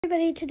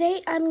Everybody,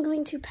 today I'm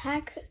going to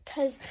pack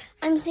because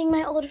I'm seeing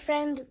my old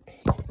friend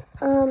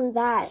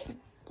that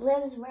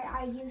lives where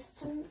I used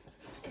to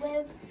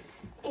live,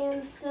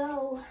 and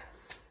so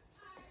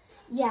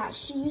yeah,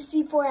 she used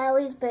to be 4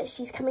 hours, but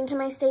she's coming to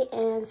my state,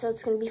 and so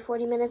it's going to be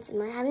 40 minutes, and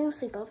we're having a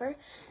sleepover.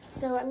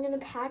 So I'm going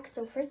to pack.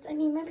 So first I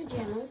need my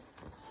pajamas,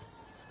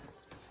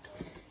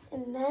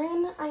 and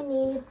then I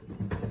need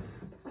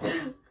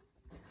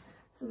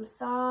some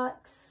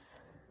socks,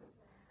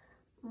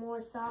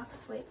 more socks.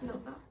 Wait,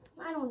 no,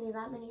 I don't need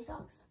that many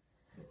socks.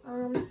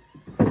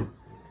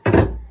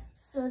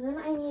 So then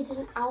I need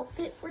an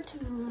outfit for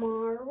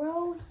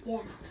tomorrow.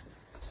 Yeah.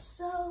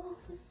 So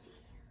let's see.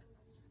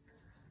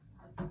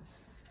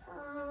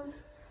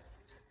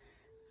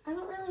 I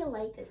don't really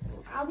like this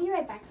one. I'll be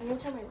right back. I'm gonna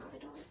tell my mom I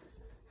don't like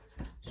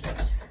this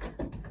shirt.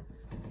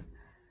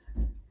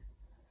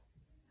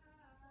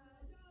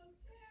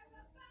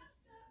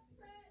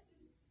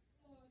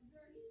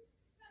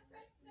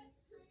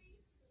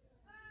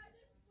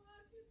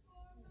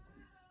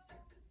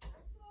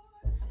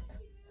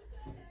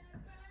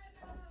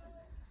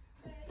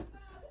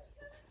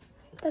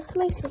 That's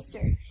my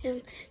sister,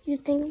 and you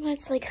think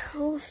that's like,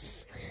 oh,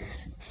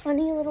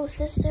 funny little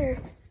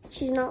sister.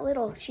 She's not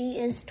little. She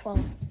is 12.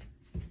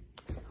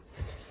 So.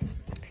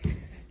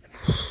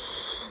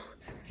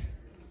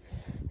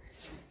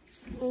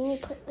 Let me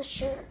put the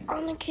shirt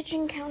on the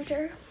kitchen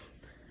counter.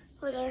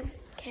 Over there.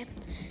 Okay.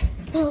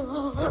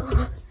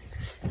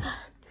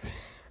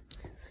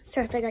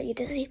 Sorry if I got you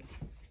dizzy.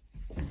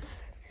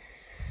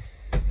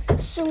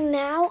 So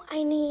now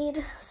I'm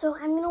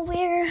gonna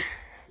wear.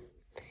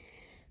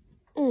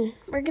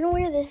 We're gonna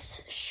wear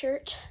this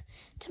shirt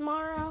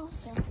tomorrow,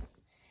 and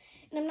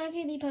I'm not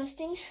gonna be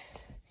posting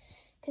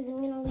because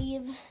I'm gonna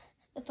leave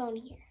the phone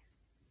here.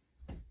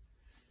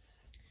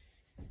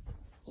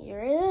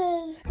 Here it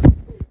is.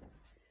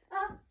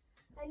 Oh,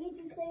 I need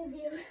to save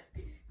you.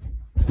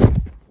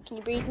 Can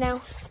you breathe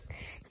now?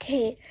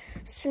 Okay,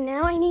 so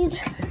now I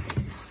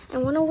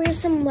want to wear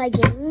some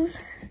leggings.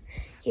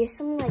 Here's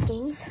some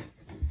leggings.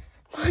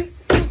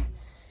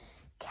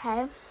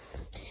 Okay.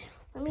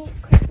 Let me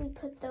quickly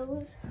put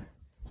those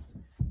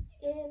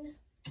in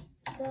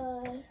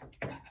the,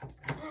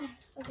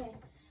 okay,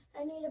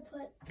 I need to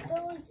put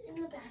those in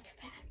the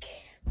backpack.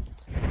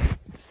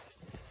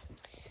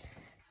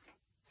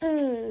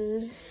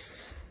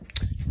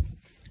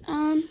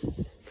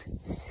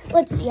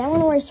 Let's see, I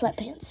want to wear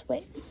sweatpants.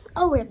 Wait,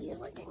 I'll wear these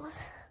leggings.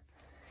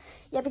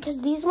 Yeah, because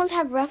these ones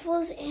have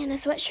ruffles, and a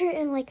sweatshirt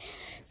and like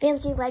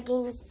fancy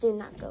leggings do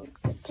not go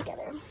good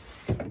together.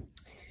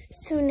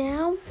 So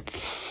now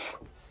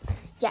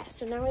I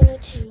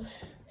need to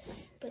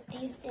put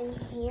these in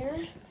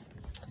here.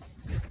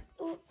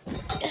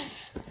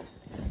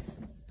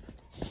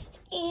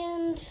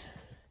 And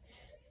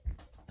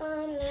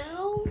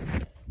now,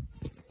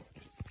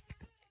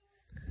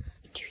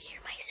 do you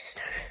hear my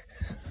sister?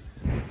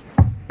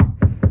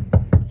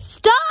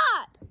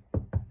 Stop!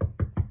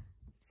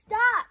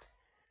 Stop!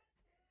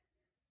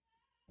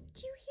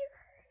 Do you hear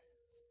her?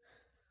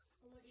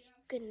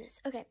 Goodness,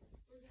 okay.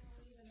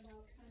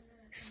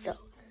 So,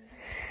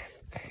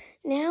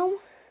 now,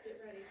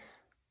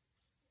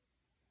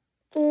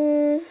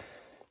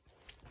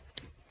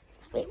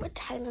 wait, what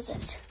time is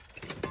it?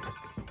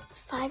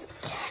 5:10.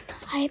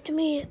 I have to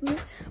leave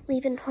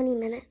in 20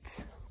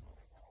 minutes.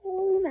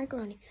 Oh,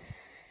 macaroni.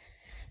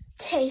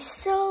 Okay,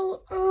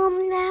 so,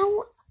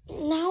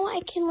 now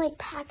I can, like,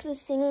 pack the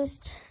things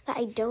that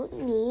I don't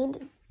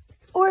need,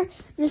 or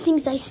the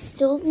things I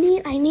still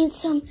need. I need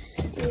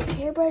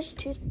hairbrush,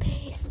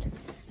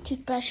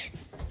 toothbrush.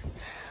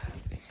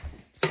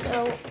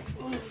 So,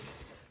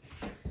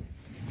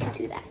 let's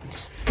do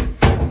that.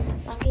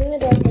 Locking the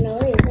door for no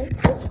reason.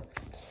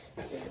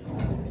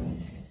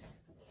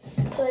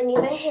 So I need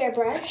my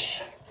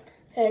hairbrush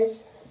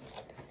because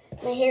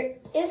my hair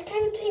is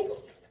kind of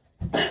tangled.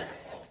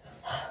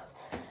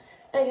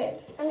 Okay,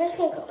 I'm just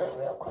gonna comb it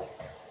real quick.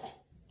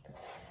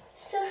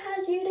 So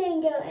how's your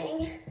day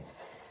going?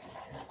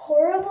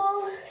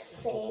 Horrible?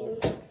 Same.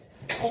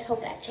 I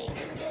hope that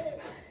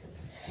changes.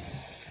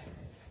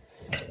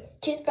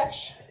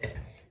 Toothbrush.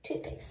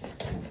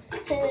 Toothpaste.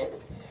 And,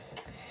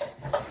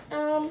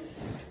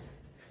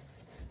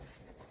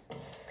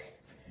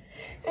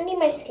 I need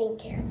my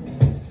skincare,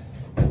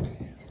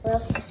 or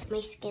else my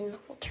skin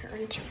will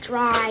turn to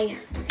dry,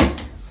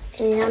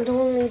 and I'm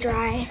totally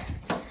dry.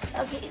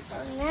 Okay,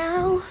 so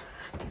now,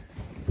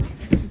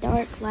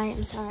 dark light,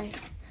 I'm sorry.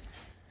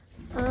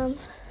 Where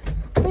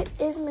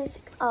is my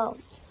oh,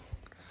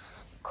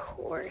 of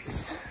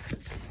course,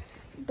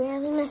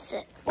 barely missed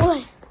it.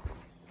 Boy.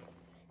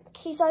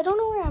 Okay, so I don't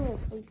know where I'm gonna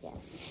sleep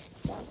yet.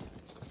 So,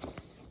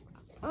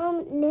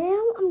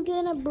 now I'm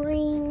gonna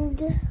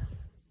bring.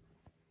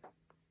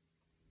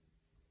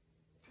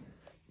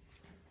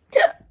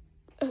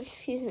 Oh,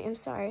 excuse me, I'm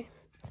sorry.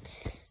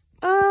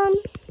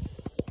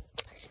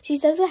 She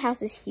says the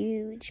house is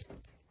huge.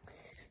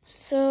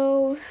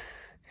 So,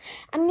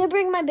 I'm gonna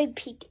bring my big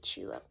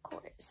Pikachu, of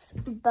course.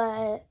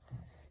 But,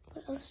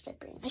 what else should I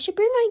bring? I should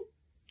bring my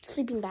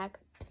sleeping bag,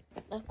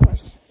 of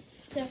course.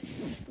 So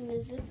I'm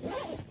gonna zip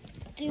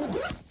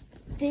this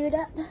dude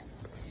up.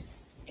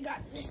 I got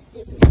this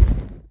dude.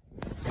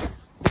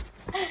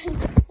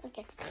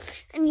 Okay,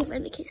 I need to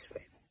find the case for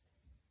it.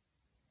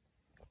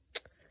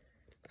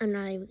 I'm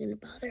not even gonna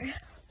bother.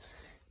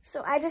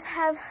 So I just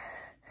have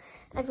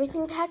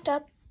everything packed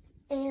up,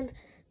 and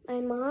I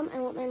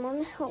want my mom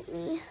to help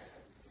me.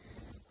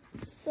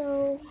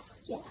 So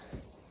yeah.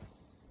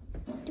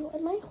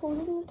 Am I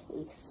holding the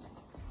case?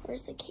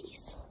 Where's the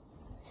case?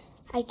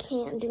 I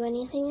can't do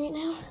anything right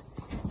now.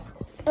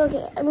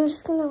 Okay, I'm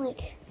just gonna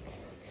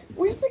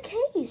where's the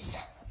case?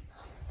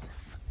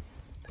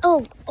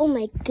 Oh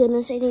my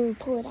goodness, I didn't even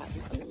pull it out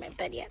under my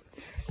bed yet.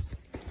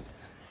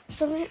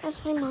 So I'm gonna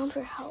ask my mom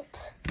for help.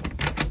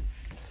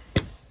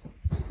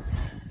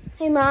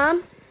 Hey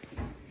Mom,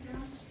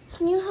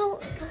 can you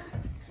help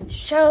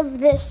shove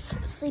this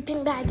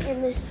sleeping bag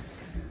in this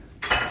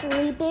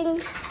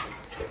sleeping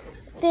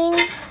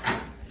thing?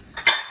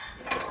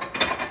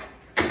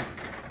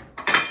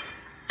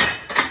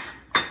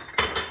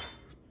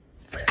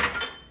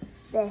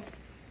 There.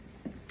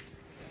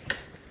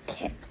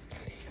 Okay.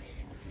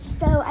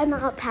 So I'm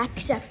all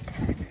packed up.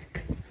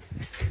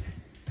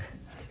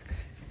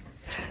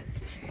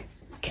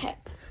 Okay.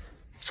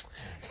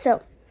 So.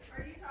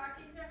 Are you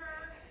talking to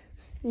her?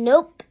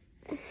 Nope.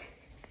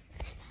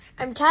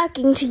 I'm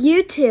talking to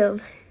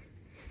YouTube.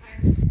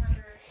 I just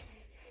wonder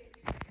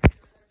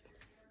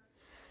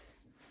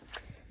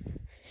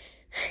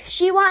if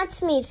She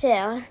wants me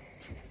to.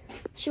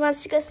 She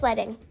wants to go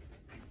sledding.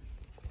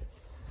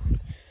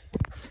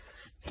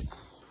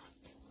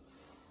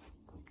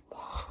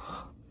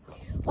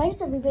 Why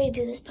does everybody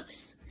do this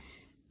pose?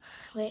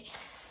 Wait.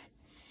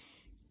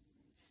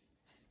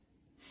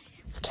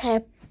 Okay.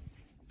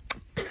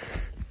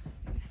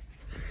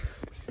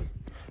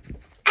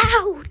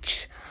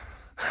 Ouch!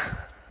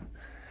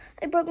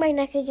 I broke my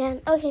neck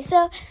again. Okay,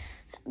 so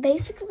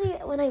basically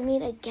what I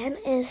mean again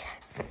is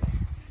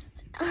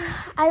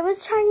I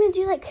was trying to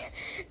do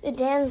the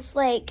dance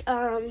flip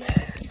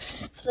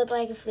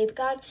like a flip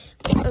god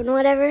or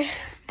whatever.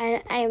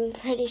 I'm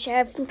pretty sure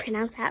I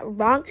pronounced that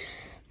wrong.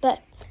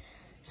 But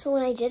so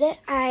when I did it,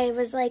 I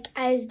was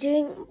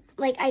doing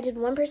I did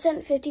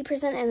 1%,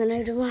 50%, and then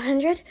I did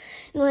 100.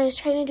 And when I was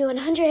trying to do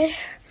 100,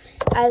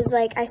 I was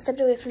I stepped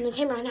away from the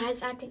camera and I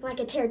was acting like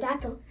a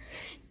pterodactyl.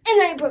 And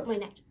then I broke my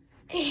neck.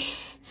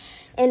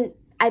 And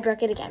I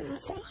broke it again,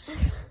 so.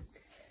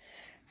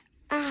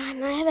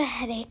 And I have a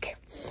headache.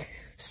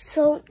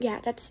 So, yeah,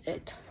 that's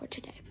it for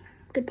today.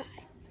 Goodbye.